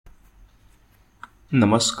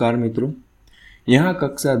नमस्कार मित्रों, यहाँ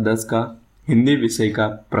कक्षा 10 का हिंदी विषय का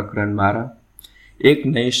प्रकरण 12 एक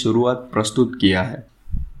नई शुरुआत प्रस्तुत किया है।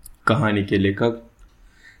 कहानी के लेखक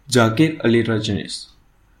जाकिर अली रजनीश।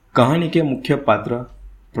 कहानी के मुख्य पात्र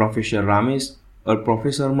प्रोफेसर रामेश और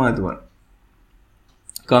प्रोफेसर माधवन।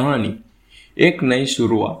 कहानी एक नई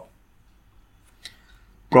शुरुआत।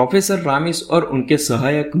 प्रोफेसर रामेश और उनके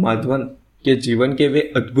सहायक माधवन के जीवन के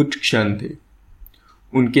वे अद्भुत क्षण थे।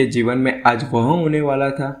 उनके जीवन में आज वह होने वाला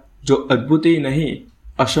था जो अद्भुत ही नहीं,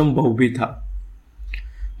 असंभव भी था।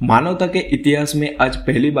 मानवता के इतिहास में आज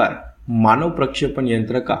पहली बार मानव प्रक्षेपण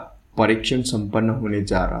यंत्र का परीक्षण संपन्न होने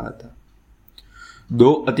जा रहा था।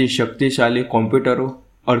 2 अति शक्तिशाली कंप्यूटरों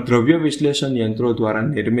और द्रव्य विश्लेषण यंत्रों द्वारा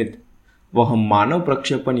निर्मित वह मानव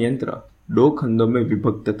प्रक्षेपण यंत्र 2 खंडों में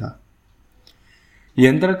विभक्त था।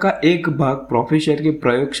 यंत्र का एक भाग प्रोफेसर की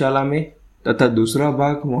प्रयोगशाला में तथा दूसरा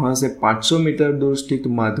भाग वहां से 500 मीटर दूर स्थित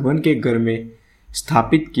माधवन के घर में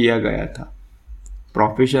स्थापित किया गया था।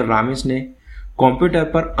 प्रोफेसर रामेश ने कंप्यूटर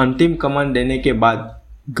पर अंतिम कमांड देने के बाद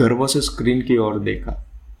गर्व से स्क्रीन की ओर देखा।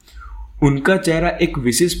 उनका चेहरा एक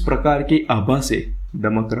विशेष प्रकार की आभा से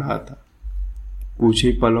दमक रहा था। कुछ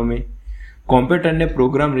ही पलों में कंप्यूटर ने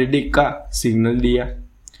प्रोग्राम रेडी का सिग्नल दिया।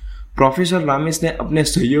 प्रोफेसर रामेश ने अपने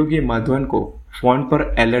सहयोगी माधवन को फोन पर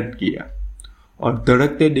अलर्ट किया और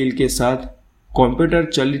धड़कते दिल के साथ कंप्यूटर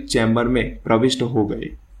चलित चैम्बर में प्रविष्ट हो गए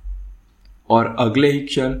और अगले ही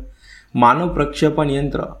क्षण मानव प्रक्षेपण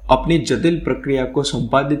यंत्र अपनी जटिल प्रक्रिया को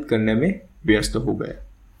संपादित करने में व्यस्त हो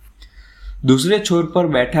गया। दूसरे छोर पर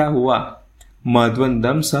बैठा हुआ माधवन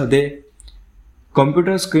दम साधे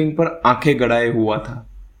कंप्यूटर स्क्रीन पर आंखें गड़ाए हुआ था।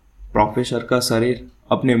 प्रोफेसर का शरीर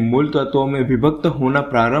अपने मूल तत्वों में विभक्त होना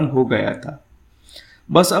प्रारंभ हो गया था।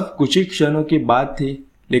 बस अब कुछ ही क्षणों की बात थी,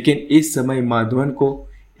 लेकिन इस समय माधवन को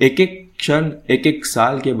एक एक क्षण एक एक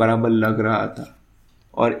साल के बराबर लग रहा था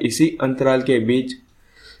और इसी अंतराल के बीच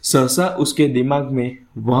सहसा उसके दिमाग में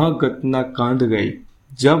वह घटना कांध गई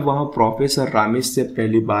जब वह प्रोफेसर रामेश से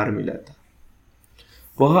पहली बार मिला था।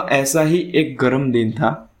 वह ऐसा ही एक गर्म दिन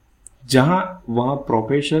था जहां वह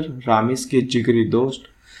प्रोफेसर रामेश के जिगरी दोस्त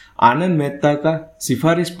आनंद मेहता का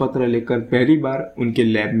सिफारिश पत्र लेकर पहली बार उनके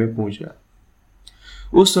लैब में पहुंचा।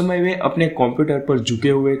 उस समय वे अपने कंप्यूटर पर झुके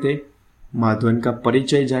हुए थे। माधवन का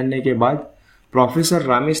परिचय जानने के बाद प्रोफेसर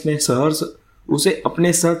रामेश ने सहर्ष उसे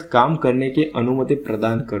अपने साथ काम करने की अनुमति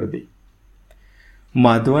प्रदान कर दी।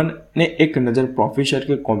 माधवन ने एक नज़र प्रोफेसर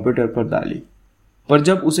के कंप्यूटर पर डाली, पर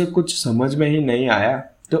जब उसे कुछ समझ में ही नहीं आया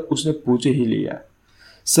तो उसने पूछ ही लिया,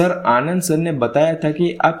 सर, आनंद सर ने बताया था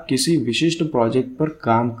कि आप किसी विशिष्ट प्रोजेक्ट पर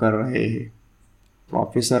काम कर रहे हैं।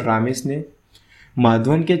 प्रोफेसर रामेश ने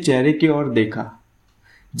माधवन के चेहरे की ओर देखा,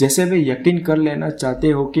 जैसे वे यकीन कर लेना चाहते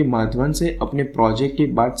हो कि माधवन से अपने प्रोजेक्ट की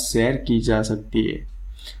बात शेयर की जा सकती है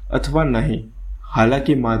अथवा नहीं।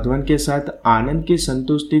 हालांकि माधवन के साथ आनंद की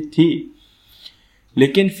संतुष्टि थी,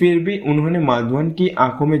 लेकिन फिर भी उन्होंने माधवन की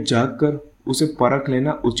आंखों में झांककर उसे परख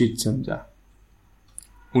लेना उचित समझा।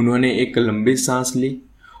 उन्होंने एक लंबी सांस ली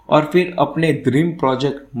और फिर अपने ड्रीम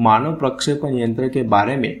प्रोजेक्ट मानव प्रक्षेपण यंत्र के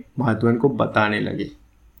बारे में माधवन को बताने लगे।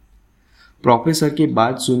 प्रोफेसर की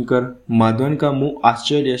बात सुनकर माधवन का मुंह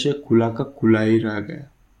आश्चर्य से खुला का खुला ही रह गया।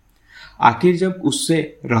 आखिर जब उससे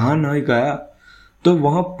रहा नहीं गया तो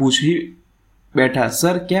वह पूछ ही बैठा,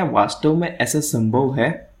 सर, क्या वास्तव में ऐसा संभव है?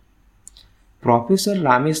 प्रोफेसर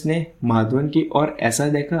रामेश ने माधवन की ओर ऐसा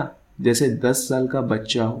देखा जैसे 10 साल का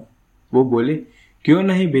बच्चा हो। वो बोले, क्यों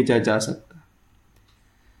नहीं भेजा जा सकता?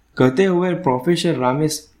 कहते हुए प्रोफेसर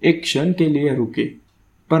रामेश एक क्षण के लिए रुके,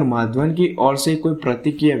 पर माधवन की ओर से कोई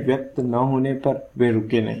प्रतिक्रिया व्यक्त न होने पर वे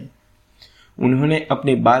रुके नहीं। उन्होंने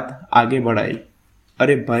अपनी बात आगे बढ़ाई,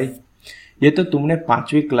 अरे भाई, ये तो तुमने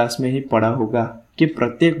 5वीं क्लास में ही पढ़ा होगा कि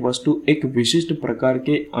प्रत्येक वस्तु एक विशिष्ट प्रकार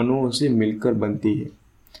के अणुओं से मिलकर बनती है।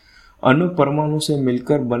 अणु परमाणु से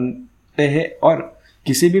मिलकर बनते हैं और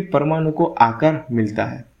किसी भी परमाणु को आकार मिलता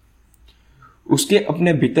है उसके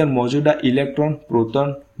अपने भीतर मौजूदा इलेक्ट्रॉन,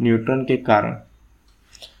 प्रोटॉन, न्यूट्रॉन के कारण।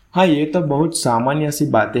 हाँ, ये तो बहुत सामान्य सी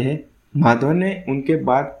बातें हैं। माधवन ने उनके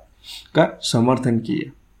बात का समर्थन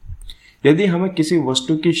किया। यदि हमें किसी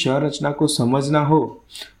वस्तु की संरचना को समझना हो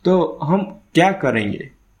तो हम क्या करेंगे?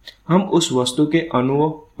 हम उस वस्तु के अणुओं,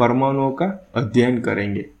 परमाणुओं का अध्ययन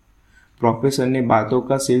करेंगे। प्रोफेसर ने बातों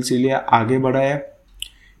का सिलसिला आगे बढ़ाया।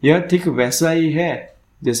 यह ठीक वैसा ही है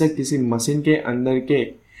जैसे किसी मशीन के अंदर के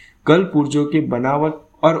कल पुर्जों की बनावट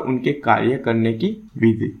और उनके कार्य करने की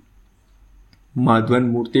विधि। माधवन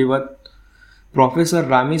मूर्तिवत प्रोफेसर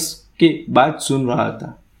रामेश की बात सुन रहा था।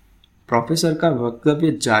 प्रोफेसर का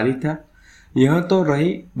वक्तव्य जारी था, यह तो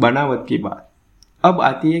रही बनावट की बात। अब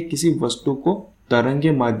आती है किसी वस्तु को तरंग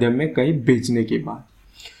के माध्यम में कहीं भेजने की बात।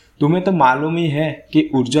 तुम्हें तो मालूम ही है कि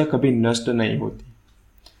ऊर्जा कभी नष्ट नहीं होती।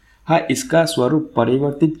 हाँ, इसका स्वरूप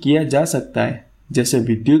परिवर्तित किया जा सकता है, जैसे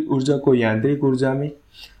विद्युत ऊर्जा को यांत्रिक ऊर्जा में,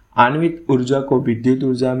 आणविक ऊर्जा को विद्युत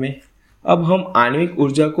ऊर्जा में। अब हम आणविक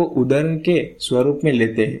ऊर्जा को उदाहरण के स्वरूप में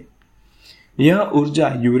लेते हैं। यह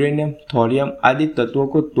ऊर्जा यूरेनियम, थोरियम आदि तत्वों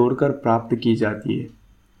को तोड़कर प्राप्त की जाती है।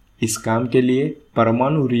 इस काम के लिए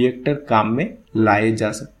परमाणु रिएक्टर काम में लाए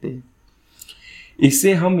जा सकते हैं।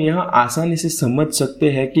 इससे हम यह आसानी से समझ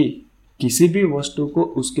सकते हैं कि किसी भी वस्तु को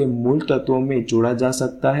उसके मूल तत्वों में जोड़ा जा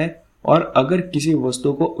सकता है और अगर किसी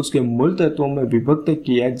वस्तु को उसके मूल तत्वों में विभक्त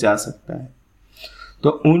किया जा सकता है तो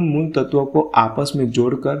उन मूल तत्वों को आपस में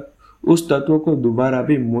जोड़कर उस तत्व को दोबारा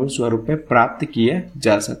भी मूल स्वरूप में प्राप्त किया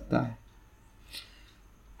जा सकता है।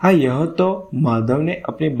 हाँ, यह तो माधव ने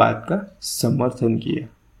अपनी बात का समर्थन किया।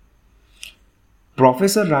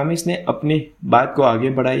 प्रोफेसर रामिस ने अपनी बात को आगे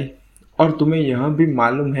बढ़ाई और तुम्हें यह भी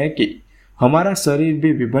मालूम है कि हमारा शरीर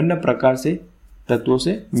भी विभिन्न प्रकार से तत्वों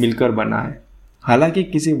से मिलकर बना है। हालांकि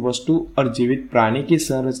किसी वस्तु और जीवित प्राणी की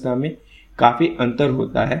संरचना में काफी अंतर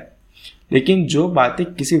होता है, लेकिन जो बातें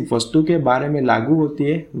किसी वस्तु के बारे में लागू होती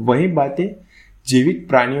है वही बातें जीवित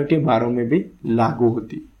प्राणियों के बारे में भी लागू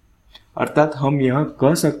होती। अर्थात हम यह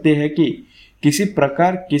कह सकते हैं कि किसी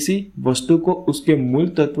प्रकार किसी वस्तु को उसके मूल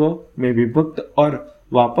तत्वों में विभक्त और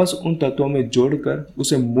वापस उन तत्वों में जोड़कर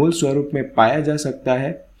उसे मूल स्वरूप में पाया जा सकता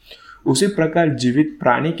है। उसी प्रकार जीवित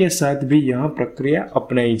प्राणी के साथ भी यह प्रक्रिया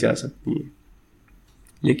अपनाई जा सकती है,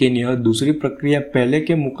 लेकिन यह दूसरी प्रक्रिया पहले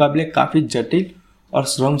के मुकाबले काफी जटिल और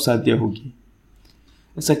श्रम साध्य होगी।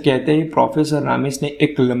 ऐसा कहते ही प्रोफेसर रामिस ने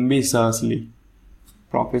एक लंबी सांस ली।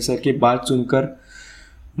 प्रोफेसर की बात सुनकर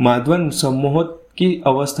माधवन सम्मोहित की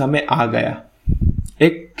अवस्था में आ गया।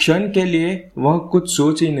 एक क्षण के लिए वह कुछ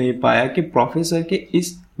सोच ही नहीं पाया कि प्रोफेसर के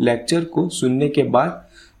इस लेक्चर को सुनने के बाद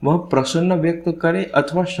वह प्रसन्न व्यक्त करे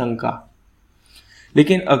अथवा शंका।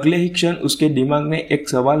 लेकिन अगले ही क्षण उसके दिमाग में एक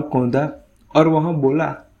सवाल कौंधा और वह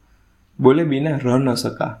बोले बिना रह न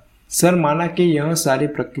सका। सर, माना कि यह सारी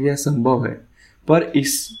प्रक्रिया संभव है, पर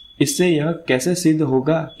इससे यह कैसे सिद्ध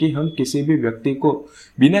होगा कि हम किसी भी व्यक्ति को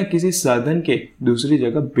बिना किसी साधन के दूसरी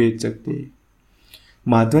जगह भेज सकते हैं।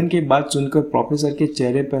 माधवन की बात सुनकर प्रोफेसर के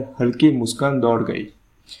चेहरे पर हल्की मुस्कान दौड़ गई।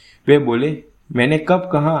 वे बोले, मैंने कब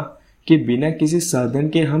कहा कि बिना किसी साधन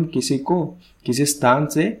के हम किसी को किसी स्थान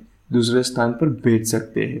से दूसरे स्थान पर भेज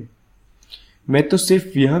सकते हैं। मैं तो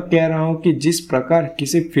सिर्फ यह कह रहा हूं कि जिस प्रकार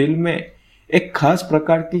किसी फिल्म में एक खास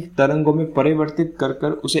प्रकार की तरंगों में परिवर्तित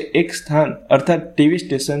कर उसे एक स्थान अर्थात टीवी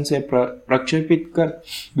स्टेशन से प्रक्षेपित कर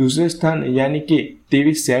दूसरे स्थान यानी कि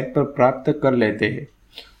टीवी सेट पर प्राप्त कर लेते हैं,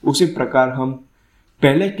 उसी प्रकार हम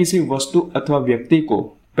पहले किसी वस्तु अथवा व्यक्ति को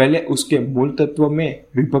पहले उसके मूल तत्व में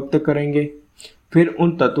विभक्त करेंगे, फिर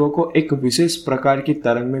उन तत्वों को एक विशेष प्रकार की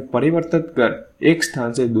तरंग में परिवर्तित कर एक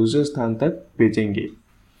स्थान से दूसरे स्थान तक भेजेंगे।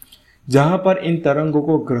 जहां पर इन तरंगों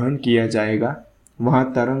को ग्रहण किया जाएगा वहां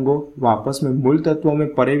तरंगों वापस में मूल तत्वों में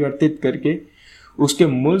परिवर्तित करके उसके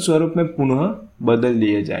मूल स्वरूप में पुनः बदल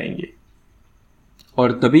दिए जाएंगे।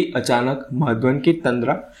 और तभी अचानक माधवन की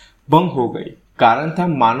तंद्रा भंग हो गई। कारण था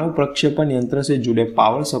मानव प्रक्षेपण यंत्र से जुड़े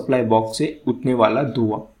पावर सप्लाई बॉक्स से उठने वाला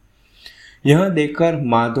धुआं। यह देखकर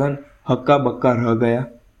माधवन हक्का बक्का रह गया।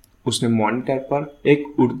 उसने मॉनिटर पर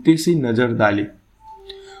एक उड़ती सी नजर डाली।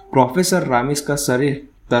 प्रोफेसर रामिस का शरीर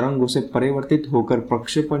तरंगों से परिवर्तित होकर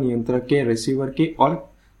प्रक्षेपण यंत्र के रिसीवर की ओर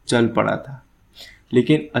चल पड़ा था।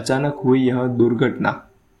 लेकिन अचानक हुई यह दुर्घटना।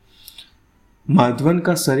 माधवन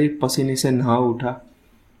का शरीर पसीने से नहा उठा।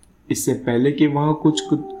 इससे पहले कि वह कुछ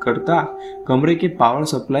करता, कमरे की पावर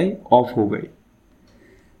सप्लाई ऑफ हो गई।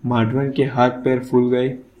 माधवन के हाथ पैर फूल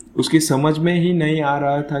गए। उसकी समझ में ही नहीं आ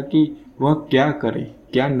रहा था कि वह क्या करे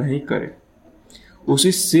क्या नहीं करे।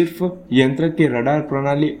 उसे सिर्फ यंत्र की रडार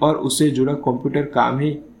प्रणाली और उससे जुड़ा कंप्यूटर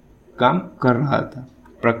काम कर रहा था।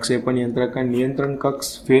 प्रक्षेपण यंत्र का नियंत्रण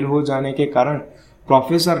कक्ष फेल हो जाने के कारण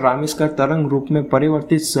प्रोफेसर रामिस का तरंग रूप में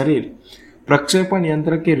परिवर्तित शरीर प्रक्षेपण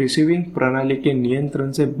यंत्र के रिसीविंग प्रणाली के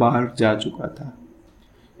नियंत्रण से बाहर जा चुका था।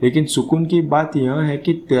 लेकिन सुकून की बात यह है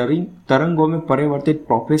कि तरंगों में परिवर्तित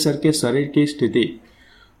प्रोफेसर के शरीर की स्थिति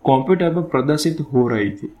कंप्यूटर पर प्रदर्शित हो रही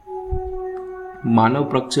थी। मानव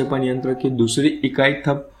प्रक्षेपण यंत्र की दूसरी इकाई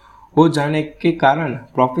ठप हो जाने के कारण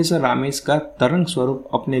प्रोफेसर रामिस का तरंग स्वरूप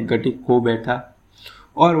अपने गति खो बैठा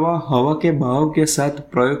और वह हवा के बहाव के साथ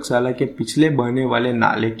प्रयोगशाला के पिछले बहने वाले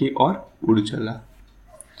नाले की ओर उड़ चला।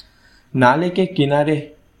 नाले के किनारे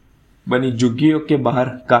बनी झुग्गियों के बाहर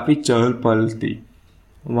काफी चहल पहल थी।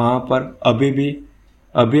 वहां पर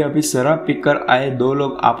अभी शराब पीकर आए दो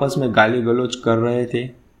लोग आपस में गाली गलौज कर रहे थे।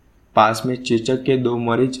 पास में चेचक के दो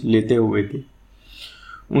मरीज लेते हुए थे।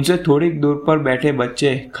 उनसे थोड़ी दूर पर बैठे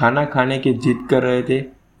बच्चे खाना खाने की जिद कर रहे थे।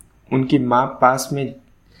 उनकी माँ पास में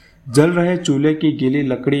जल रहे चूल्हे की गीली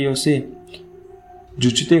लकड़ियों से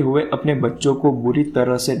जूझते हुए अपने बच्चों को बुरी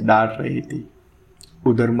तरह से डांट रही थी।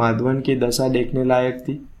 उधर माधवन की दशा देखने लायक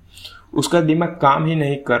थी। उसका दिमाग काम ही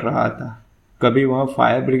नहीं कर रहा था। कभी वह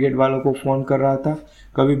फायर ब्रिगेड वालों को फोन कर रहा था,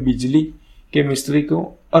 कभी बिजली के मिस्त्री को,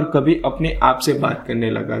 और कभी अपने आप से बात करने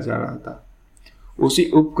लगा जा रहा था। उसी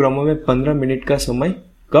उपक्रमों में 15 मिनट का समय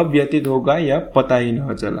कब व्यतीत होगा यह पता ही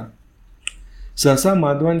न चला। सहसा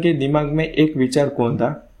माधवन के दिमाग में एक विचार कौन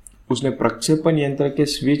था। उसने प्रक्षेपण यंत्र के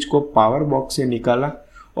स्विच को पावर बॉक्स से निकाला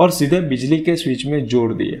और सीधे बिजली के स्विच में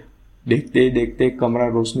जोड़ दिया। देखते ही देखते कमरा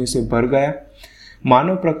रोशनी से भर गया।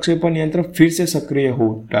 मानव प्रक्षेपण यंत्र फिर से सक्रिय हो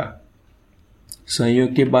उठा।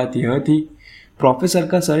 संयोग की बात यह थी, प्रोफेसर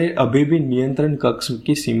का शरीर अभी भी नियंत्रण कक्ष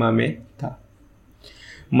की सीमा में था।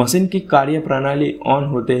 मशीन की कार्य प्रणाली ऑन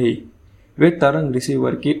होते ही वे तरंग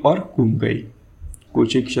रिसीवर की ओर घूम गई।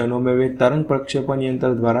 कुछ ही क्षणों में वे तरंग प्रक्षेपण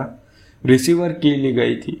यंत्र द्वारा रिसीवर की ली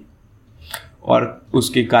गई थी और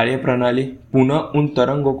उसकी कार्य प्रणाली पुनः उन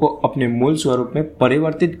तरंगों को अपने मूल स्वरूप में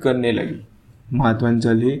परिवर्तित करने लगी। माधवन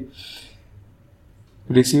जल्द ही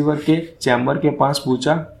रिसीवर के चैम्बर के पहुंचा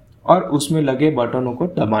पूछा और उसमें लगे बटनों को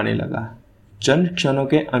दबाने लगा। चंद क्षणों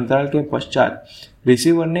के अंतराल के पश्चात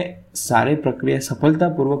रिसीवर ने सारी प्रक्रिया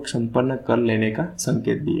सफलतापूर्वक संपन्न कर लेने का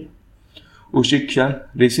संकेत दिया। उसी क्षण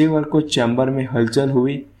रिसीवर को चैम्बर में हलचल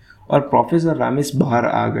हुई और प्रोफेसर रामिस बाहर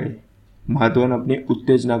आ गए। माधवन अपनी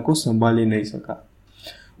उत्तेजना को संभाल ही नहीं सका।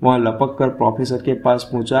 वह लपक कर प्रोफेसर के पास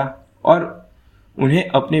पहुंचा और उन्हें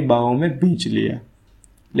अपनी बाहों में भींच लिया,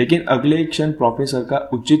 लेकिन अगले ही क्षण प्रोफेसर का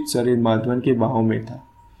उचित शरीर माधवन की बाहों में था।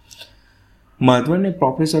 माधवन ने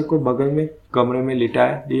प्रोफेसर को बगल में कमरे में लिटा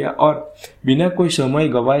दिया और बिना कोई समय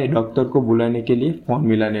गवाए डॉक्टर को बुलाने के लिए फोन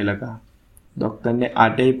मिलाने लगा। डॉक्टर ने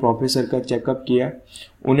आते ही प्रोफेसर का चेकअप किया।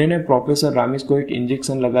 उन्होंने प्रोफेसर रामिस को एक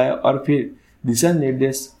इंजेक्शन लगाया और फिर दिशा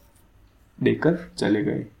निर्देश देकर चले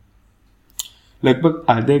गए। लगभग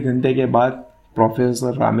आधे घंटे के बाद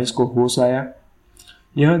प्रोफेसर रामिस को होश आया।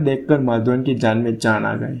 यह देखकर माधवन की जान में जान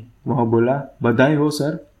आ गई। वह बोला, बधाई हो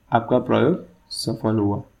सर, आपका प्रयोग सफल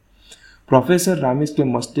हुआ। प्रोफेसर रामिस के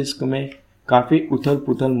मस्तिष्क में काफी उथल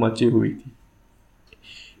पुथल मची हुई थी।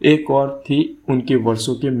 एक और थी उनकी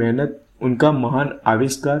वर्षों की मेहनत, उनका महान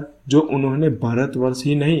आविष्कार जो उन्होंने भारतवर्ष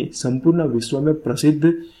ही नहीं संपूर्ण विश्व में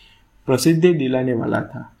प्रसिद्धि दिलाने वाला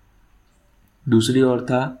था। दूसरी ओर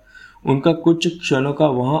था उनका कुछ क्षणों का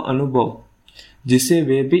वह अनुभव जिससे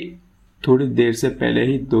वे भी थोड़ी देर से पहले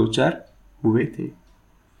ही दो चार हुए थे।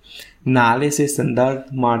 नाले से संदर्भ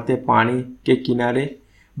मारते पानी के किनारे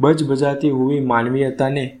बज बजाती हुई मानवीयता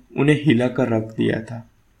ने उन्हें हिलाकर रख दिया था।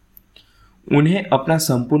 उन्हें अपना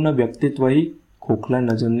संपूर्ण व्यक्तित्व ही खोखला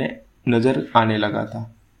नजर आने लगा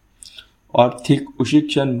था। और ठीक उसी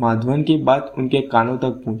क्षण माधवन की बात उनके कानों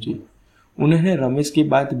तक पहुंची। उन्होंने रमेश की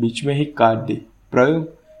बात बीच में ही काट दी। प्रयोग?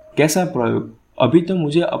 कैसा प्रयोग? अभी तो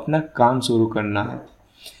मुझे अपना काम शुरू करना है।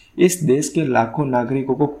 इस देश के लाखों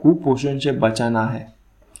नागरिकों को कुपोषण से बचाना है।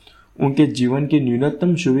 उनके जीवन की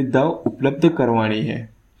न्यूनतम सुविधाओं उपलब्ध करवानी है।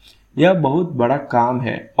 यह बहुत बड़ा काम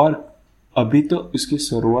है और अभी तो इसकी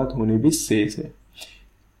शुरुआत होनी भी शेष है।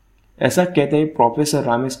 ऐसा कहते ही प्रोफेसर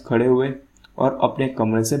रामिस खड़े हुए और अपने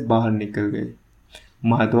कमरे से बाहर निकल गए।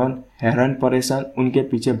 माधवन हैरान परेशान उनके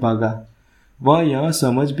पीछे भागा। वह यह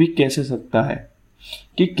समझ भी कैसे सकता है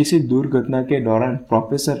कि किसी दुर्घटना के दौरान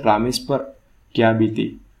प्रोफेसर रामिस पर क्या बीती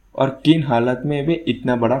और किन हालत में वे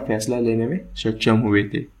इतना बड़ा फैसला लेने में सक्षम हुए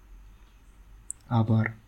थे। आभार।